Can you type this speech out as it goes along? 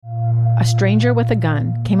a stranger with a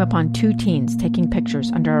gun came upon 2 teens taking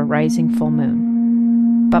pictures under a rising full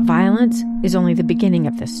moon. But violence is only the beginning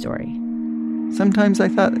of this story. Sometimes I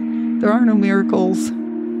thought, there are no miracles.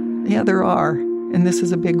 Yeah, there are, and this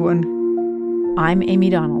is a big one. I'm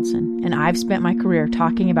Amy Donaldson, and I've spent my career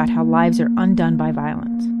talking about how lives are undone by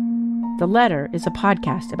violence. The Letter is a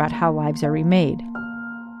podcast about how lives are remade.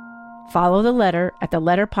 Follow The Letter at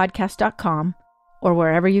theletterpodcast.com or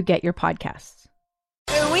wherever you get your podcasts.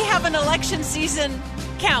 We have an election season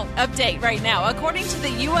count update right now. According to the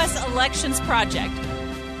U.S. Elections Project,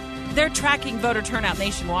 they're tracking voter turnout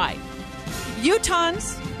nationwide.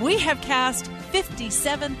 Utahns, we have cast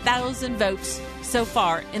 57,000 votes so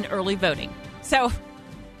far in early voting. So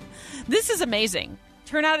this is amazing.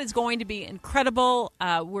 Turnout is going to be incredible.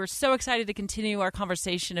 We're so excited to continue our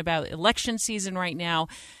conversation about election season right now.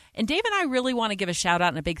 And Dave and I really want to give a shout out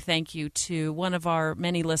and a big thank you to one of our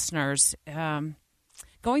many listeners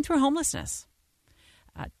going through homelessness.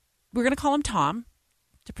 We're going to call him Tom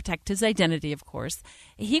to protect his identity, of course.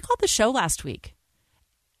 He called the show last week,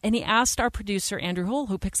 and he asked our producer, Andrew Hull,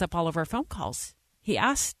 who picks up all of our phone calls. He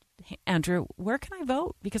asked Andrew, where can I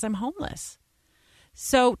vote? Because I'm homeless.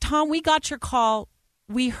 So, Tom, we got your call.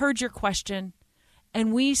 We heard your question,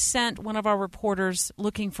 and we sent one of our reporters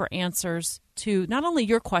looking for answers to not only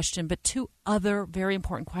your question, but 2 other very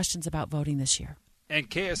important questions about voting this year. And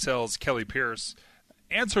KSL's Kelli Pierce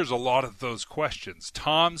answers a lot of those questions.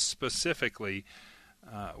 Tom's specifically,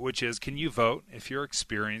 which is, can you vote if you're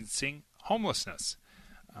experiencing homelessness?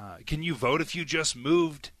 Can you vote if you just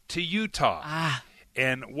moved to Utah?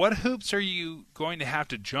 And what hoops are you going to have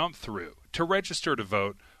to jump through to register to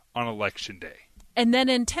vote on Election Day? And then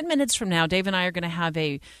in 10 minutes from now, Dave and I are going to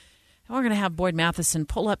have Boyd Matheson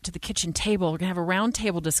pull up to the kitchen table. We're going to have a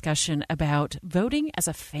roundtable discussion about voting as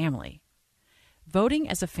a family. Voting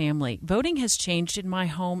as a family. Voting has changed in my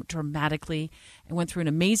home dramatically. I went through an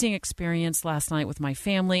amazing experience last night with my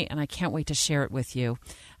family, and I can't wait to share it with you.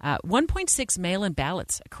 1.6 mail-in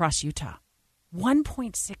ballots across Utah.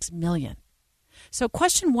 1.6 million. So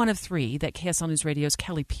question 1 of 3 that KSL News Radio's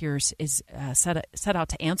Kelli Pierce is set out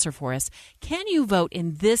to answer for us. Can you vote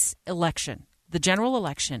in this election, the general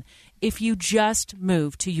election, if you just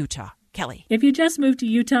moved to Utah? Kelli. If you just moved to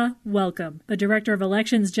Utah, welcome. But Director of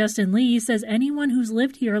Elections Justin Lee says anyone who's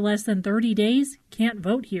lived here less than 30 days can't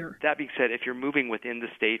vote here. That being said, if you're moving within the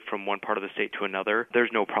state from one part of the state to another, there's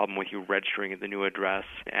no problem with you registering at the new address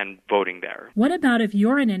and voting there. What about if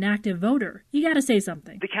you're an inactive voter? You got to say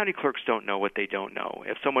something. The county clerks don't know what they don't know.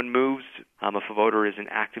 If someone moves, if a voter isn't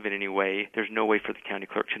active in any way, there's no way for the county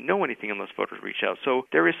clerk to know anything unless voters reach out. So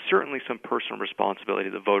there is certainly some personal responsibility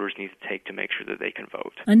that voters need to take to make sure that they can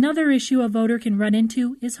vote. Another issue a voter can run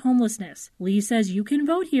into is homelessness. Lee says you can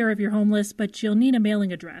vote here if you're homeless, but you'll need a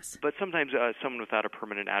mailing address. But sometimes someone without a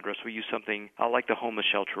permanent address will use something like the homeless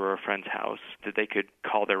shelter or a friend's house that they could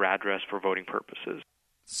call their address for voting purposes.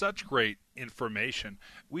 Such great information.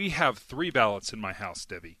 We have 3 ballots in my house,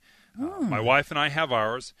 Debbie. My wife and I have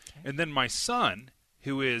ours, and then my son,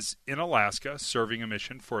 who is in Alaska serving a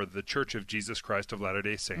mission for the Church of Jesus Christ of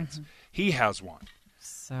Latter-day Saints, he has one.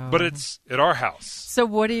 But it's at our house. So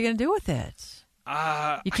what are you going to do with it?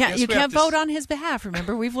 You can't vote on his behalf.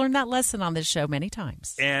 Remember, we've learned that lesson on this show many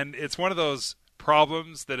times. And it's one of those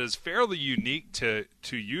problems that is fairly unique to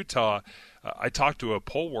Utah. I talked to a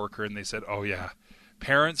poll worker, and they said, oh, yeah,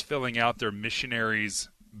 parents filling out their missionary's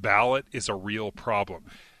ballot is a real problem.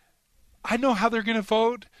 I know how they're going to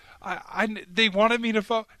vote. They wanted me to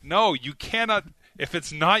vote. No, you cannot. If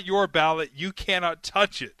it's not your ballot, you cannot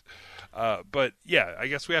touch it. But, yeah, I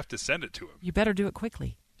guess we have to send it to him. You better do it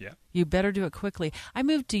quickly. Yeah. You better do it quickly. I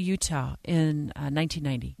moved to Utah in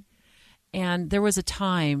 1990, and there was a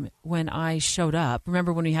time when I showed up.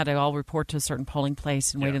 Remember when we had to all report to a certain polling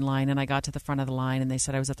place and wait in line, and I got to the front of the line, and they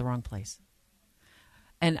said I was at the wrong place.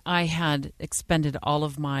 And I had expended all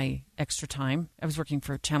of my extra time. I was working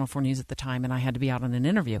for Channel 4 News at the time, and I had to be out on an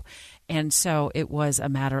interview. And so it was a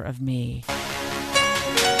matter of me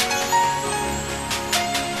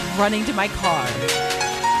running to my car,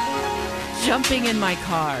 jumping in my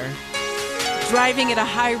car, driving at a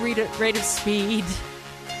high rate of speed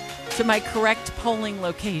to my correct polling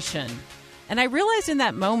location. And I realized in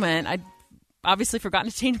that moment, I'd obviously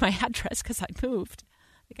forgotten to change my address because I'd moved.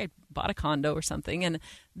 I think I bought a condo or something. And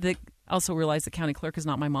also realized the county clerk is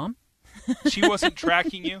not my mom. She wasn't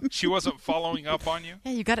tracking you? She wasn't following up on you?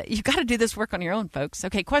 Yeah, you got to do this work on your own, folks.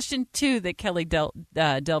 Okay, question 2 that Kelli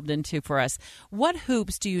delved into for us. What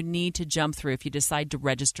hoops do you need to jump through if you decide to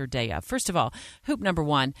register day of? First of all, hoop number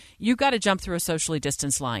 1, you got to jump through a socially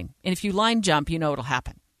distanced line. And if you line jump, you know it'll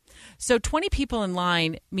happen. So 20 people in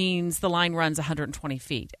line means the line runs 120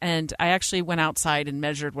 feet. And I actually went outside and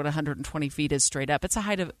measured what 120 feet is straight up. It's the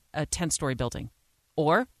height of a 10-story building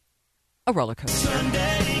or a roller coaster.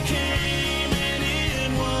 Sunday came and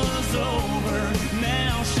it was over.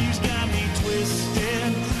 Now she's got me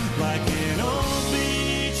twisted like an old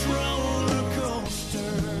beach roller coaster.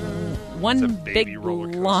 One big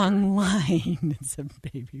long line. It's a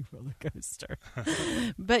baby roller coaster.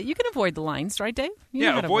 But you can avoid the lines, right, Dave?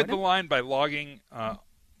 Avoid the line by logging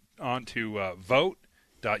onto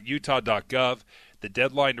vote.utah.gov. The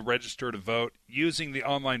deadline to register to vote using the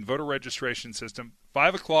online voter registration system,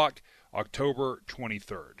 5 o'clock, October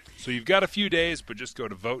 23rd. So you've got a few days, but just go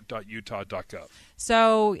to vote.utah.gov.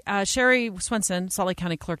 So Sherry Swenson, Salt Lake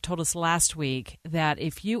County Clerk, told us last week that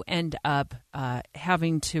if you end up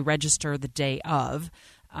having to register the day of,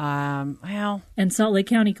 And Salt Lake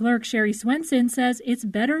County Clerk Sherry Swenson says it's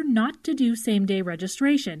better not to do same-day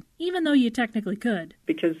registration, even though you technically could.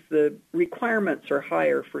 Because the requirements are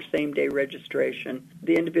higher for same-day registration.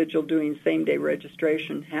 The individual doing same-day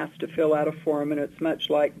registration has to fill out a form, and it's much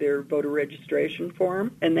like their voter registration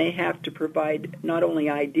form. And they have to provide not only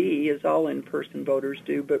ID, as all in-person voters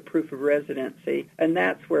do, but proof of residency. And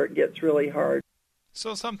that's where it gets really hard.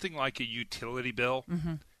 So something like a utility bill,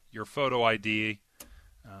 your photo ID,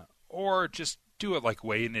 or just do it like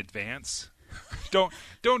way in advance.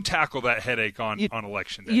 Don't tackle that headache on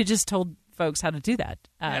election day. You just told folks how to do that.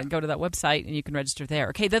 Go to that website and you can register there.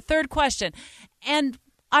 Okay, the third question, and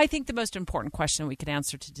I think the most important question we could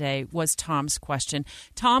answer today was Tom's question.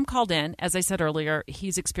 Tom called in. As I said earlier,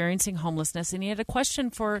 he's experiencing homelessness, and he had a question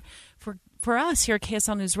for us here at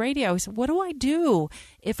KSL News Radio. He said, what do I do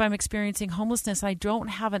if I'm experiencing homelessness? I don't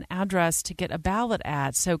have an address to get a ballot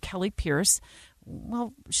at. So Kelli Pierce,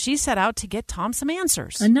 well, she set out to get Tom some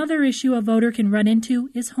answers. Another issue a voter can run into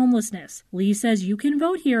is homelessness. Lee says you can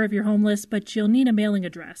vote here if you're homeless, but you'll need a mailing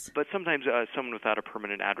address. But sometimes someone without a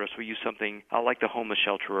permanent address will use something like the homeless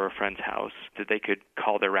shelter or a friend's house that they could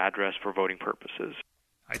call their address for voting purposes.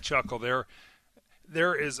 I chuckle there.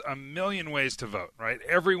 There is a million ways to vote, right?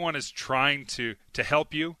 Everyone is trying to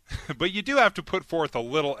help you, but you do have to put forth a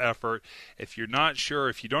little effort. If you're not sure,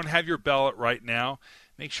 if you don't have your ballot right now,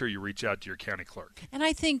 make sure you reach out to your county clerk. And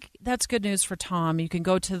I think that's good news for Tom. You can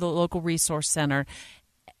go to the local resource center,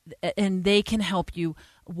 and they can help you,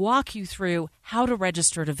 walk you through how to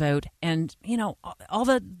register to vote. And, all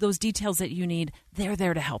those details that you need, they're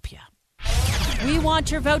there to help you. We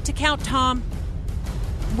want your vote to count, Tom.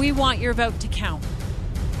 We want your vote to count.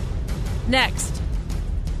 Next,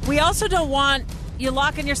 we also don't want you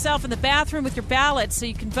locking yourself in the bathroom with your ballot so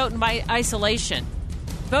you can vote in isolation.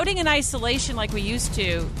 Voting in isolation like we used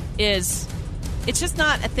to it's just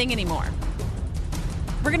not a thing anymore.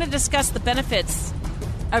 We're going to discuss the benefits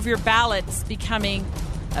of your ballots becoming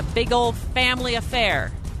a big old family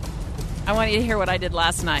affair. I want you to hear what I did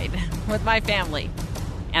last night with my family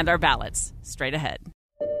and our ballots. Straight ahead.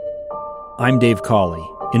 I'm Dave Cawley,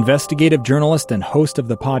 investigative journalist and host of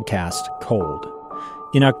the podcast Cold.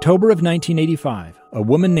 In October of 1985, a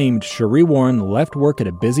woman named Cherie Warren left work at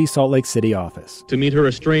a busy Salt Lake City office to meet her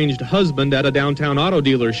estranged husband at a downtown auto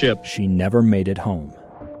dealership. She never made it home.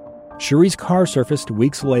 Cherie's car surfaced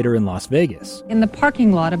weeks later in Las Vegas. In the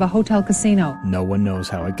parking lot of a hotel casino. No one knows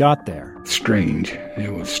how it got there. Strange.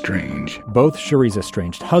 It was strange. Both Cherie's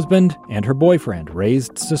estranged husband and her boyfriend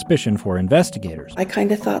raised suspicion for investigators. I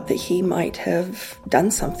kind of thought that he might have done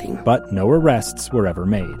something. But no arrests were ever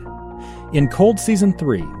made. In Cold Season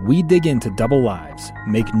 3, we dig into double lives,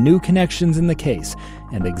 make new connections in the case,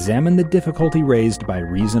 and examine the difficulty raised by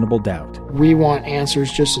reasonable doubt. We want answers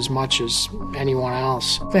just as much as anyone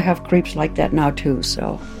else. They have creeps like that now, too,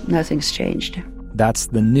 so nothing's changed. That's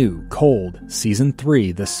the new Cold Season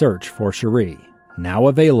 3, The Search for Cherie, now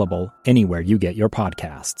available anywhere you get your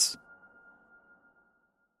podcasts.